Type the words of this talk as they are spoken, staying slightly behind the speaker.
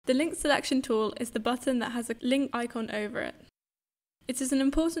The link selection tool is the button that has a link icon over it. It is an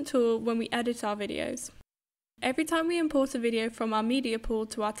important tool when we edit our videos. Every time we import a video from our media pool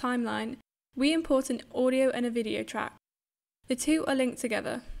to our timeline, we import an audio and a video track. The two are linked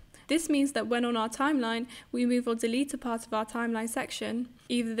together. This means that when on our timeline, we move or delete a part of our timeline section,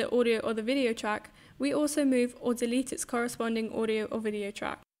 either the audio or the video track, we also move or delete its corresponding audio or video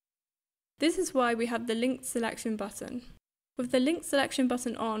track. This is why we have the link selection button. With the link selection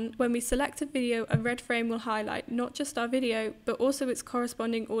button on, when we select a video, a red frame will highlight not just our video, but also its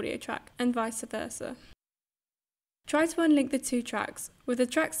corresponding audio track, and vice versa. Try to unlink the two tracks. With the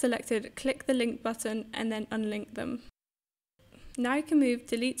track selected, click the link button and then unlink them. Now you can move,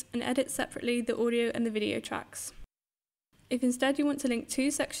 delete and edit separately the audio and the video tracks. If instead you want to link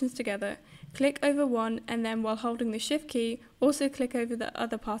two sections together, click over one and then while holding the Shift key, also click over the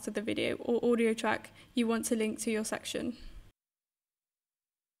other part of the video or audio track you want to link to your section.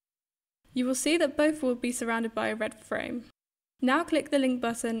 You will see that both will be surrounded by a red frame. Now click the link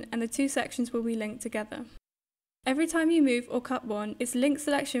button and the two sections will be linked together. Every time you move or cut one, its link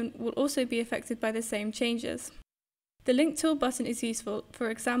selection will also be affected by the same changes. The link tool button is useful, for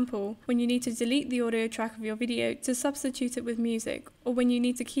example, when you need to delete the audio track of your video to substitute it with music, or when you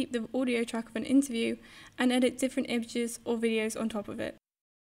need to keep the audio track of an interview and edit different images or videos on top of it.